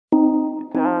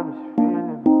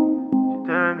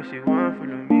me she want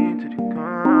follow me to the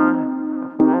corner. My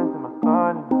friends them are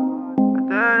calling. I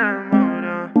tell them hold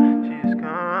on, she's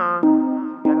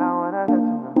coming. Girl, I wanna get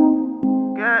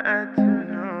to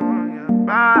know your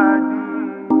body,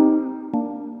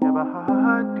 your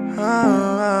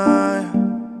body.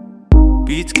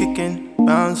 Beats kicking,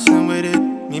 bouncing with it.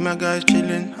 Me, my guys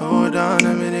chillin'. Hold on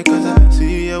a minute, cause I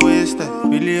see your waist that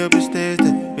really hope it stays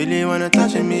there. Really wanna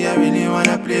touch me, I really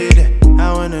wanna play there.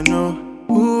 I wanna know,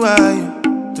 who are you?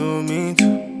 Don't mean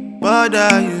to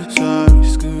bother you, sorry,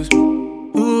 excuse me.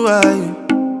 Who are you?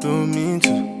 Don't mean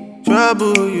to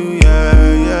trouble you,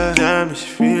 yeah. She tell me she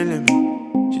feeling me.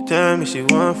 She tell me she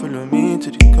want follow me to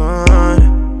the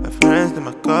corner. Her friends them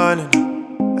are calling her.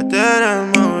 I tell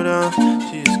them hold on,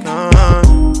 she's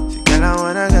coming. See, girl, I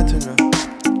wanna get to know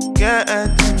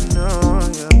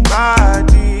your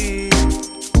body,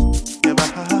 your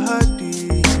body.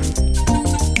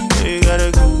 You gotta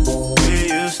go where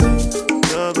you stay.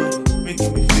 Your body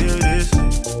making me feel this way.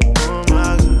 Oh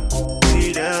my God,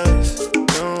 need else.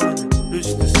 Don't wanna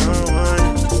lose to someone.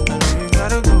 I know you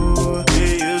gotta go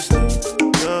where you stay.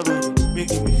 Your body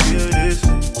making me feel this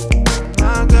way.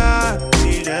 Oh my God,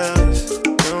 need else.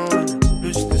 Don't wanna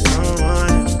lose to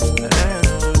someone. I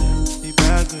know the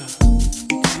bad girl.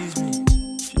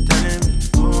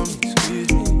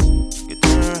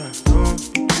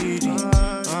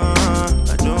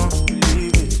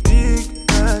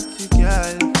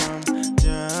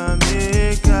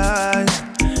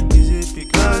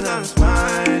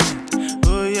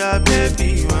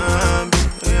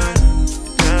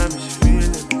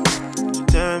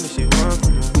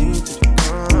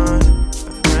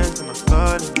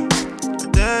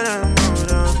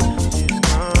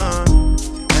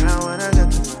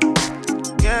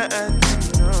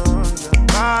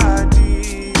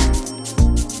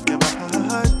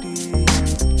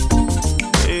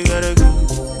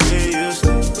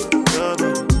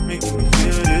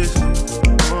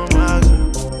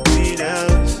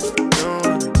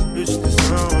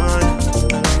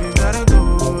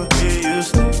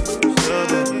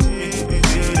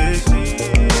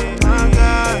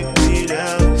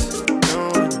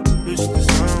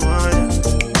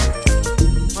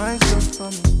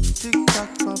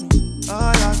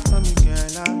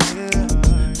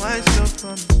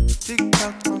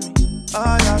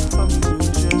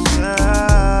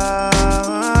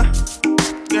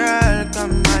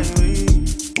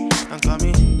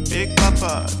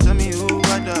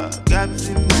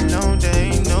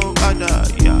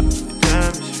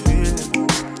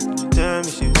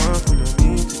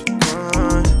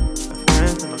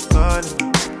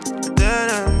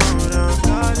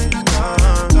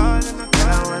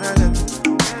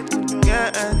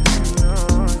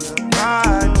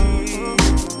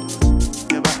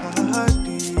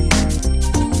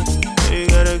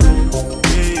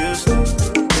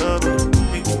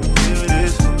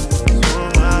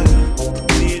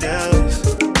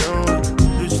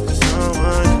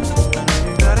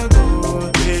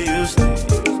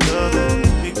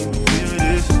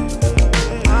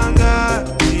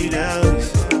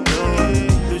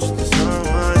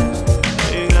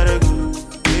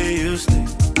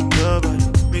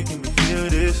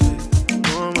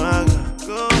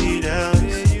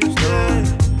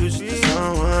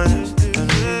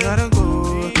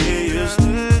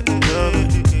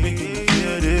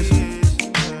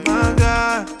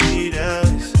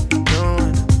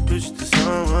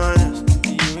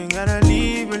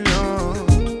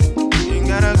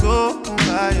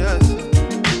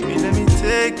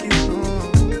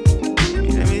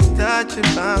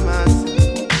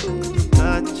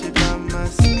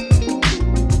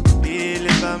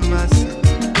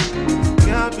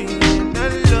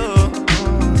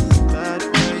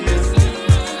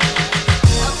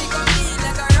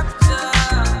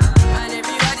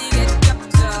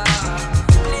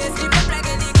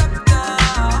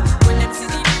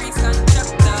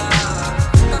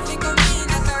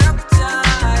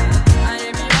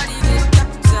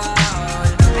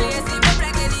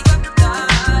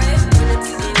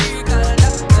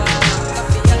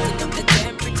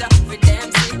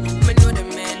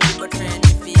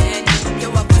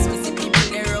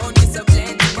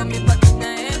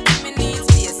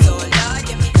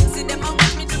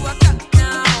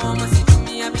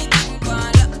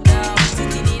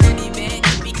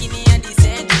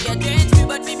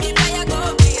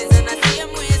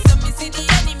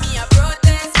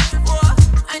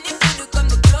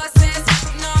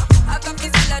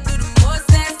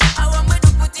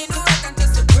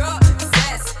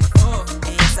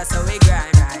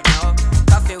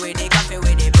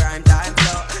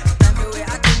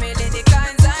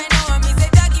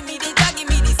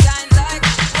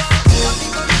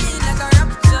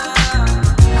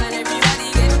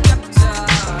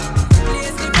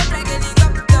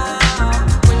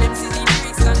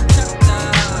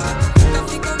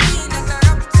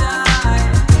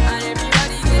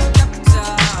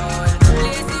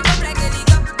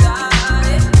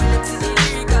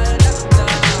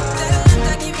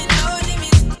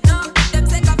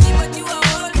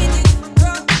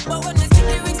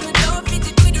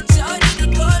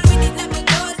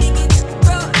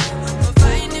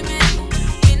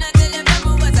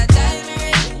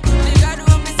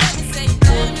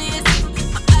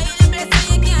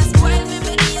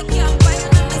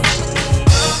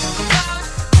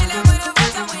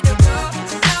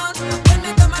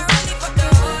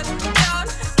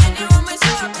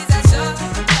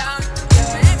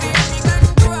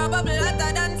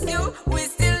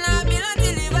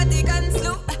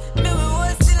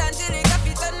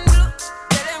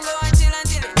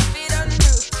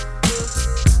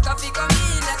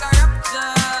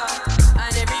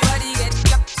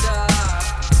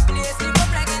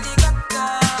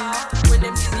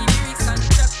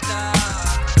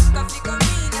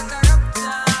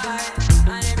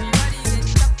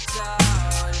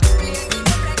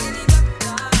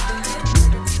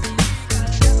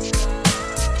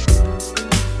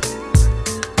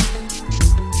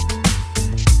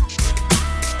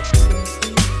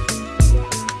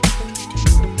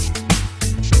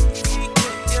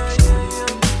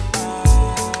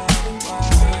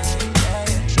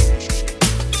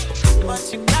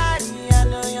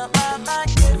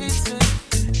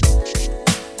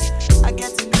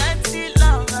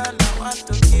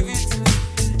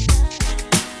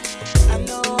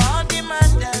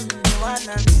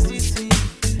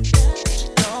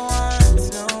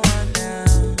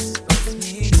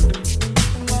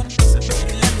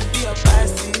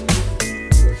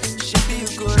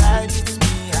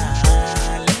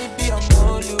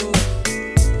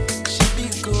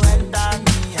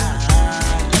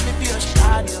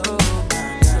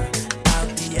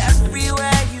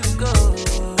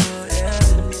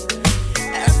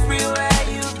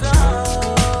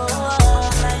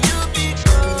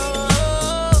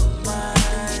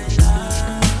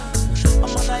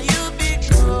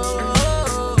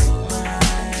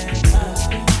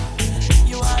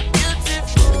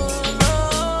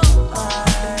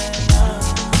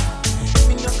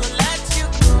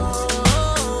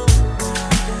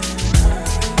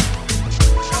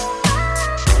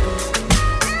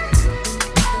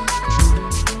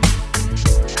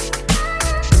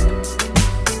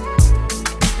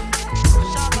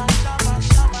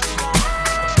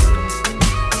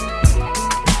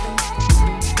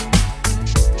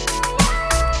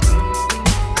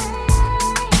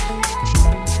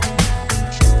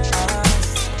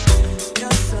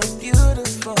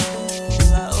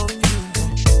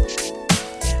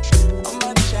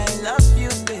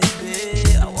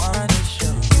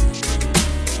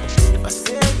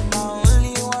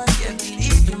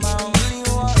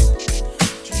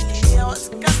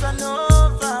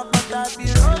 Casanova, but I be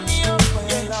Romeo for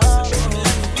your love. So baby,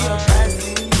 let me be your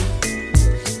bicycle.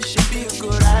 She be you go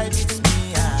ride with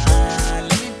me, ah.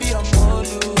 Let me be your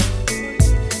molu.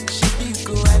 She be you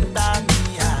go enter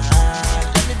me,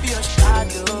 ah. Let me be your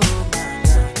shadow, man.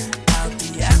 I'll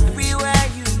be everywhere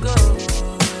you go,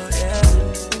 yeah.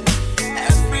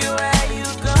 Everywhere you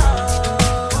go,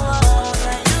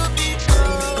 can you be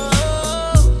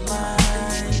gold, my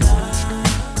love?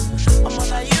 I'm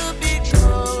gonna you be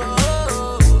gold.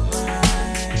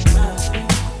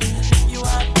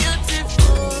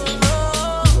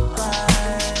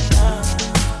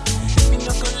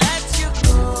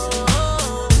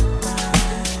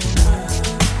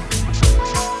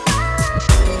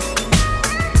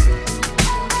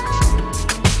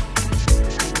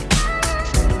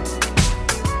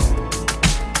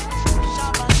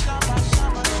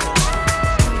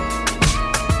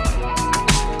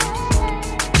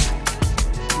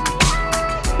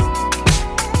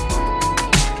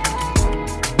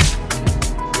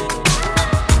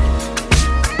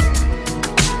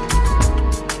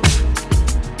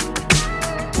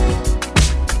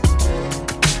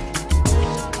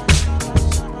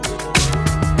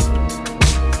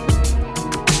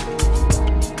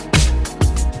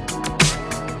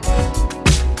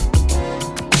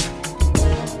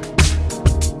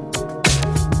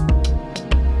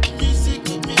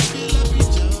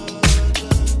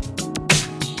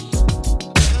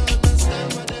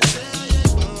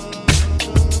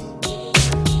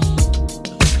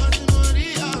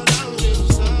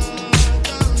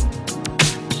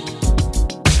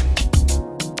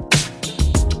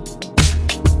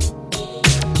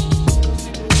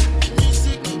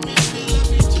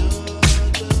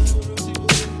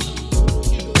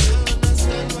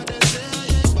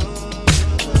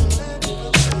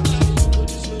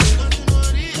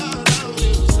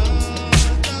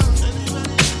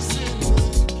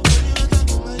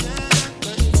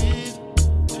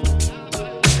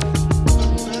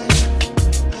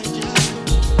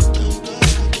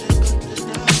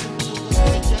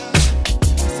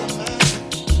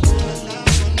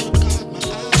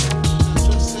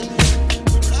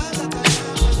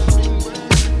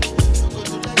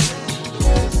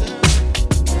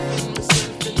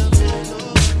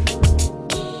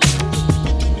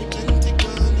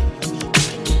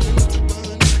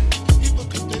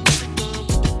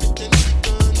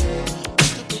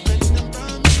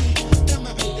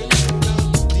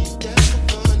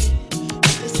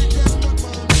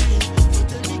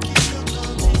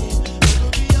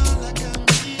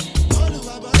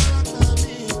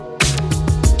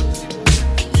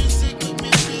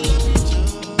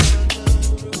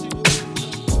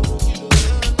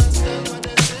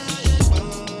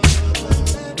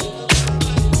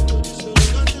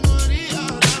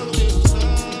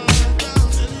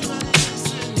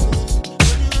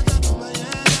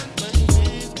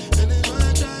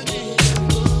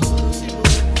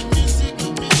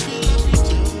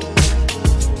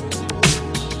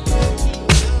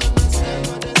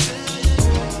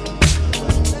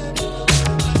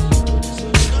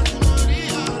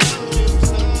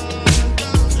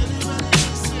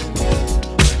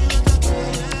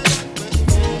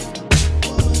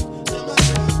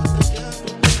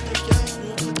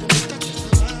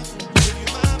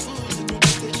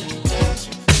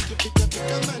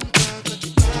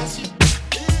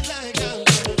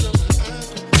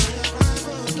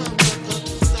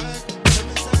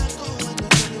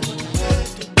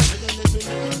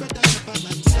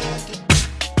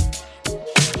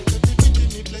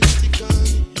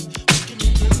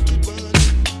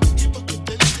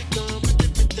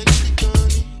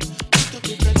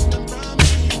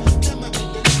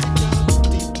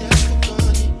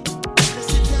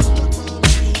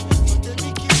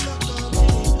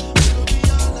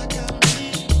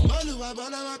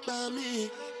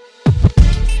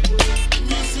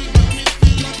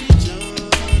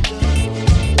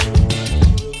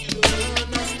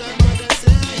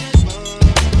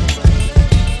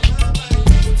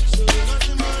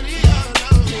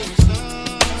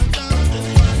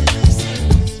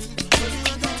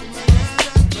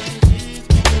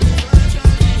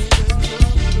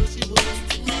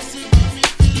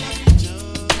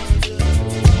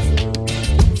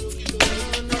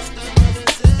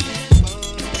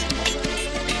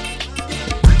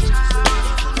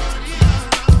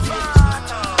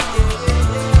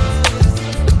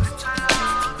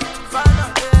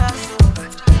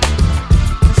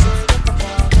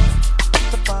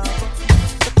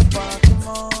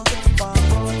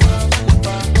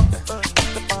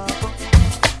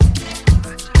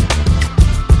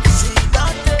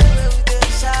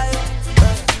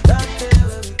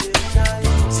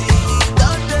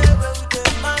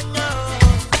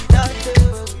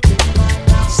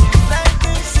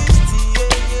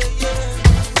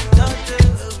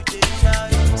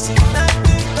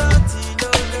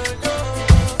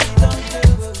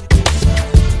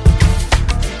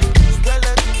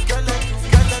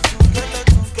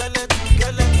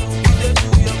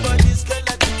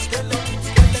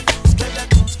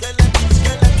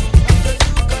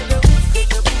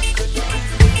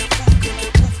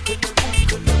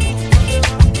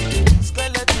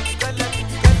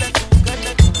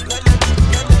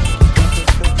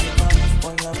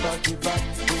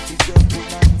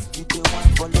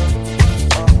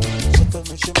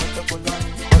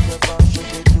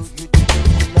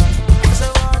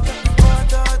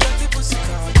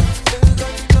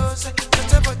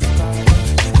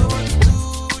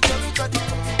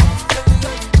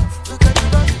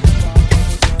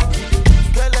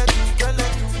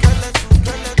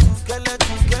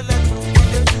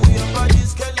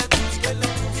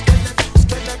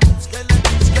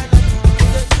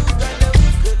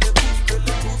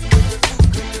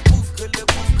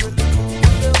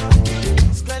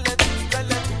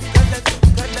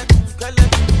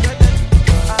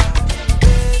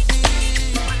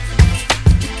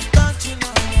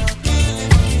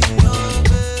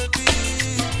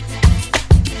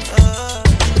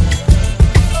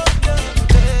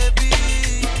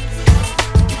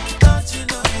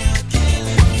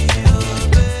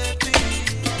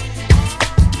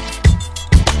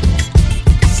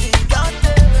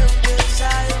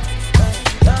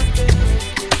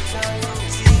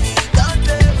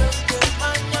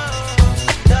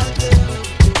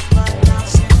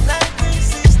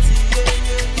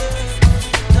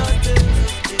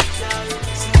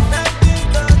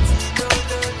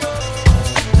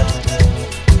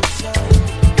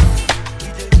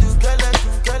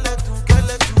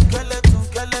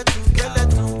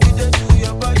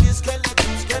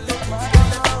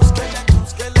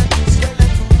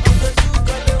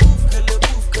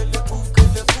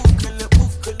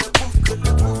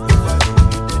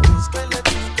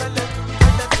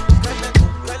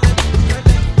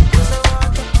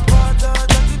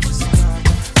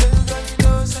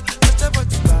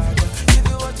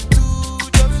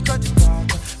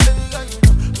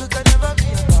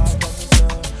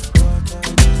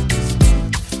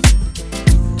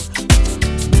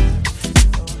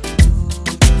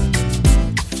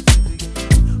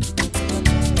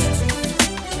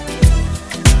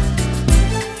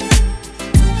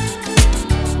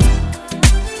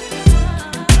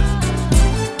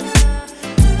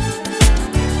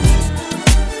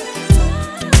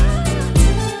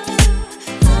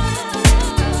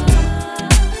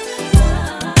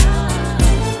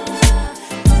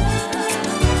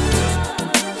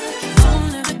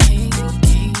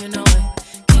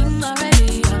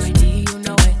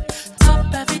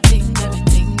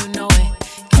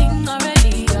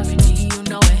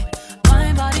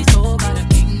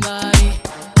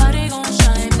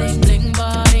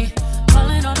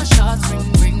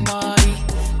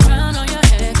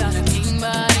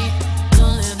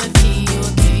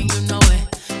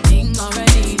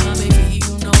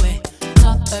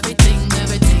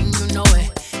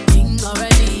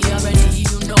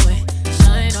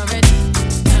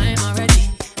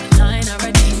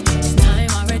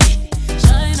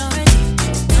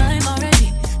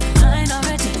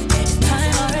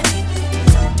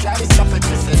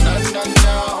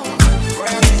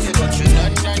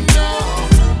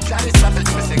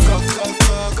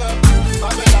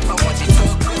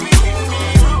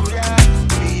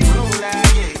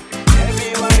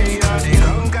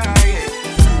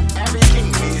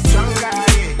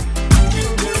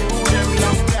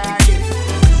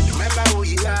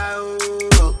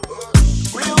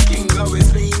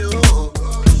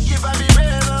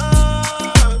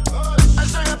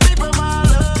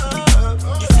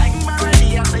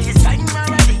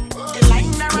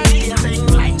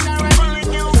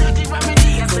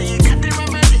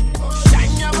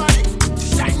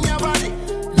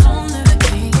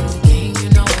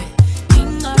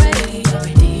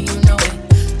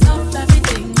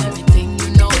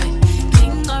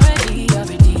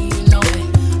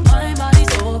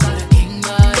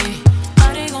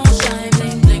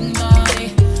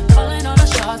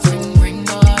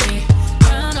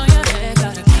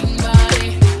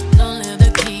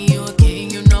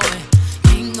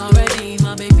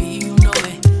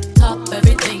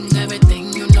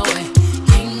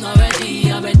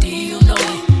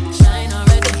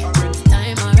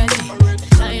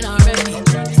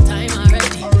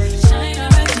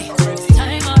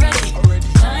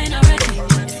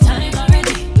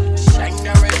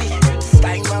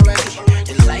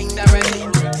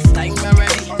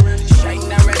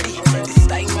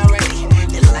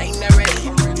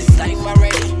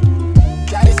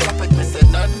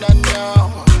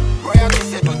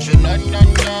 no,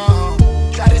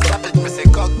 no. Try to stop it, me say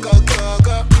go, go, go,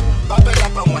 go. Bubble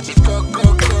up and watch it go, go,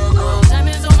 go, go. Time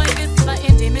is on my fist, my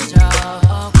intimate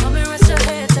jaw. Come and rest your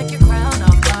head, take your crown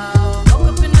off. Woke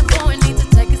up in the morning, need to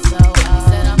take it slow.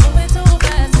 Said I'm moving too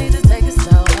fast, need to take it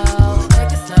slow.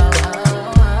 Take it slow.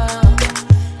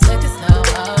 Take it slow.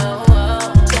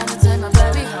 Trying to take my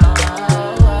baby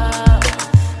home.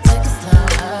 Take it slow.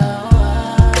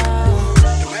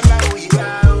 Remember who you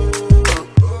are.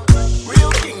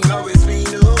 Real king always be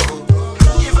no.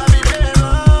 If I be better,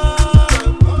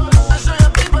 I show you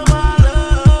people my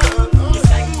love. You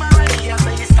sang my ready, I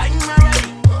say you sang my ready.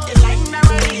 You like my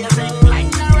ready, I say you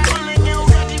like my ready. Pulling you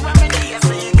got the remedy, I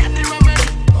say you got the remedy.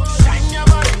 Shine your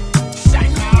body,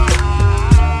 shine your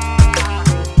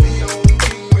be your own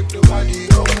king, make the body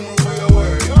come move your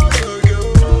word. Yo, yo, yo.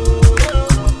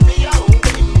 Be your own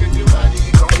king, make the body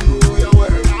come move your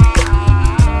word.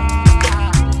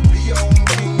 Be your own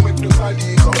king, make the body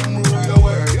come move your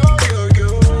word. Yo, yo, yo.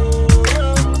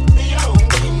 Be your own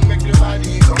king, make the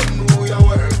body come move your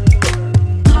word.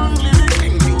 Long live the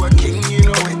king, you a king, you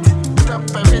know it. Drop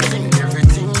everything,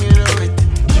 everything, you know it.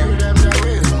 Show them the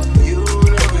way, you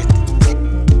know it.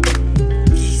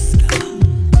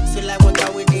 So like what I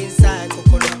with inside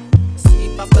coconut.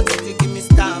 Sleep after that you give me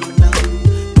stamina.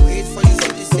 Wait for you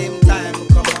for the same time,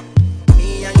 come on.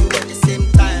 Me and you at the same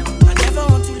time. I never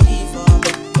want to leave, so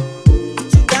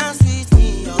dance with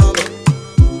me,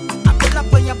 I pull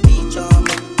up on your beach,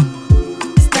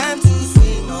 it's time to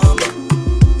swim,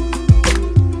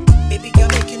 baby girl,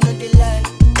 make you know the lie.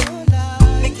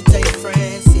 Make it tell your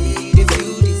friends, say you the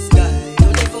view this guy.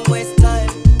 Don't even waste time,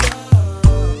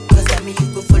 cause I mean you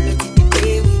go follow till the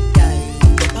day we die.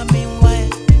 But meanwhile,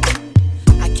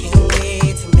 I can't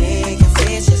wait to make your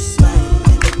face just smile.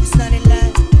 It's not a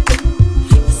lie,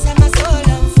 you set my soul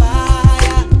on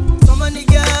fire. So many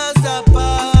girls that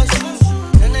pass you,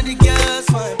 none of the girls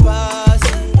find pass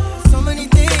you. So many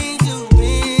things you've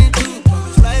been through,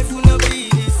 promise life will not be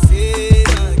the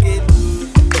same again.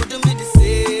 Wouldn't be the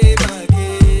same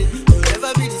again. You'll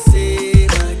never be the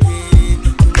same again.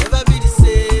 You'll never be the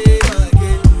same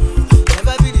again.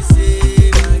 Never be the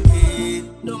same again.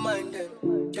 Don't mind them,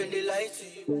 can they lie to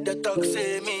you? The talk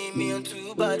say me I'm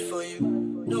too bad for you.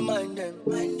 Don't mind them,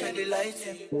 can they lie to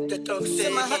you? The talk say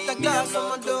my heart a glass,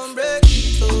 someone don't break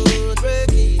it, oh,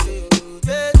 break it, oh,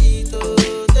 break it, oh.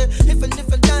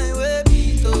 Different time, we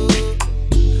beat, oh.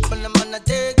 When I'm on a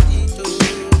take it,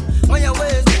 oh. When your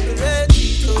waist be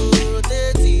ready, oh,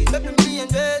 rotate it. Baby, me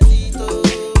and wait it, oh,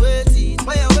 wait it.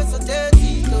 When your waist rotate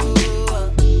it,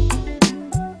 oh.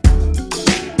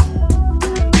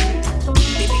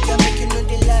 Baby, girl, make you know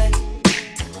the lie.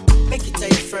 Make it tell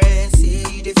your friends, say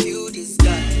you the feel this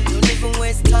guy. Don't even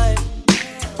waste time,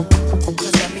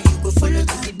 cause I mean you go follow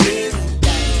till the day we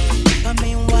die. But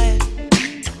meanwhile,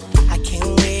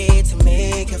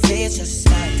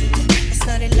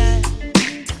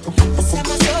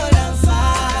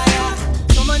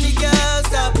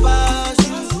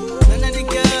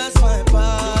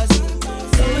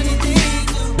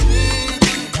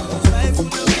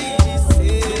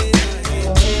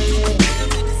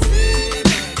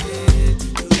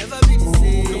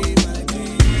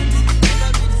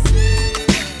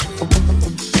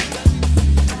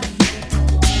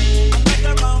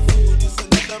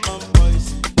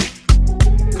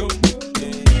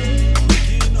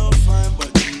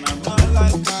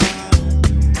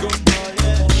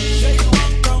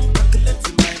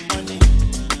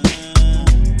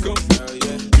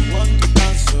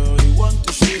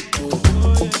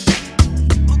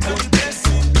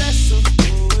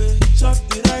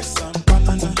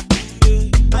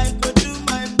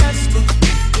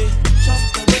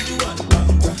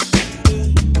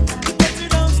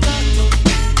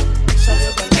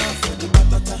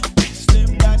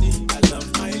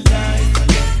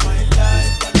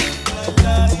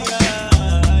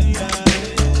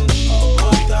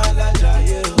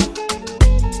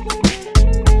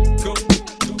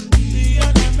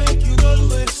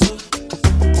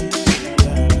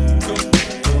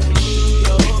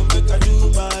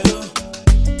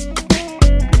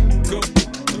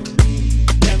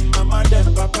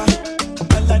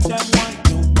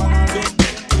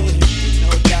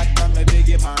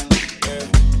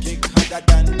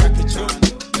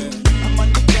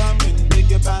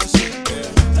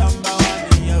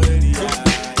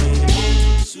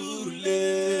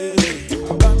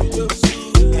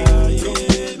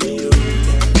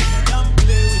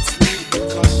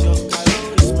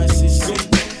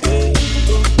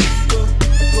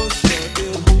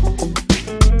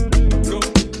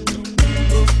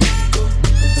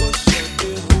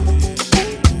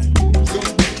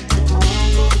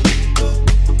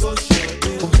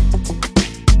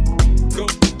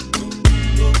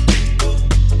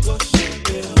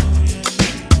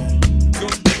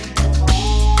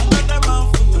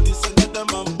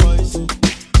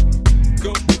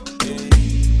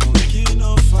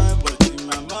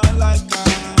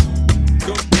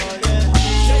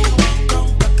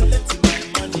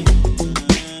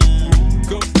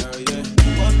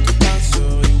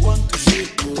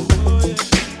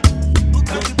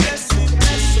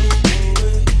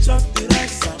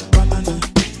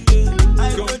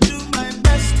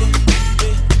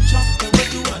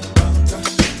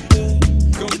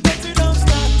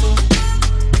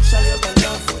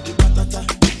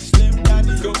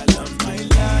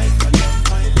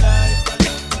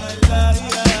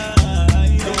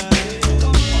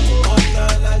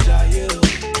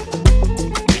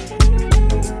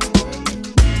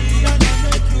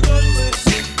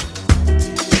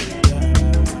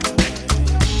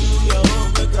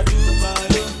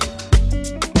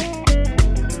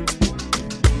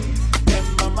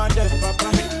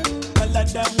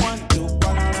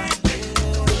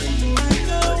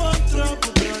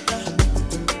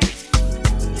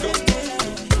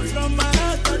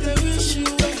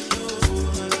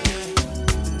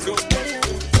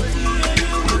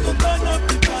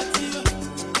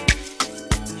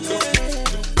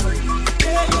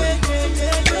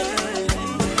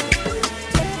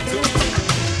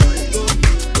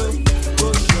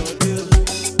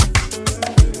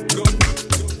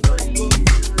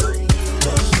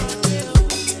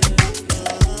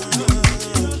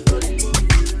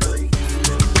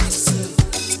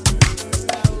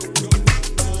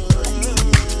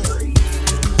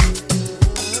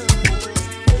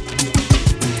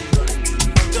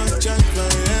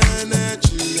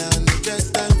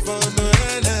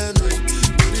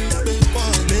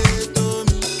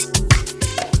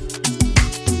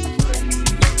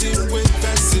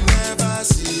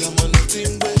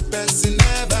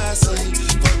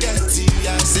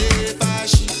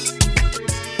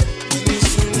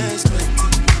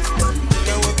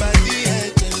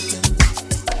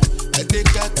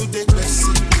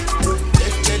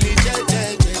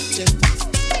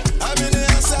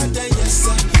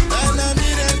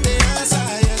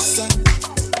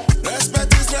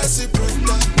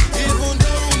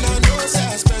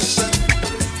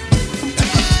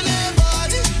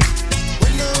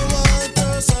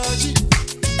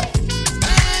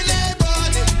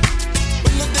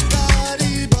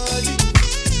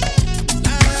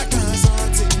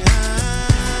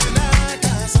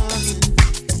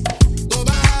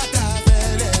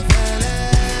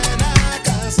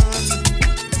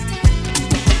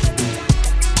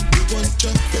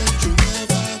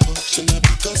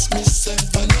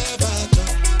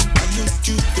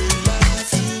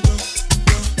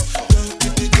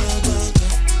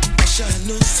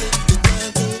 know say the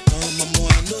time go come, mama,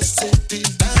 I know say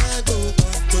this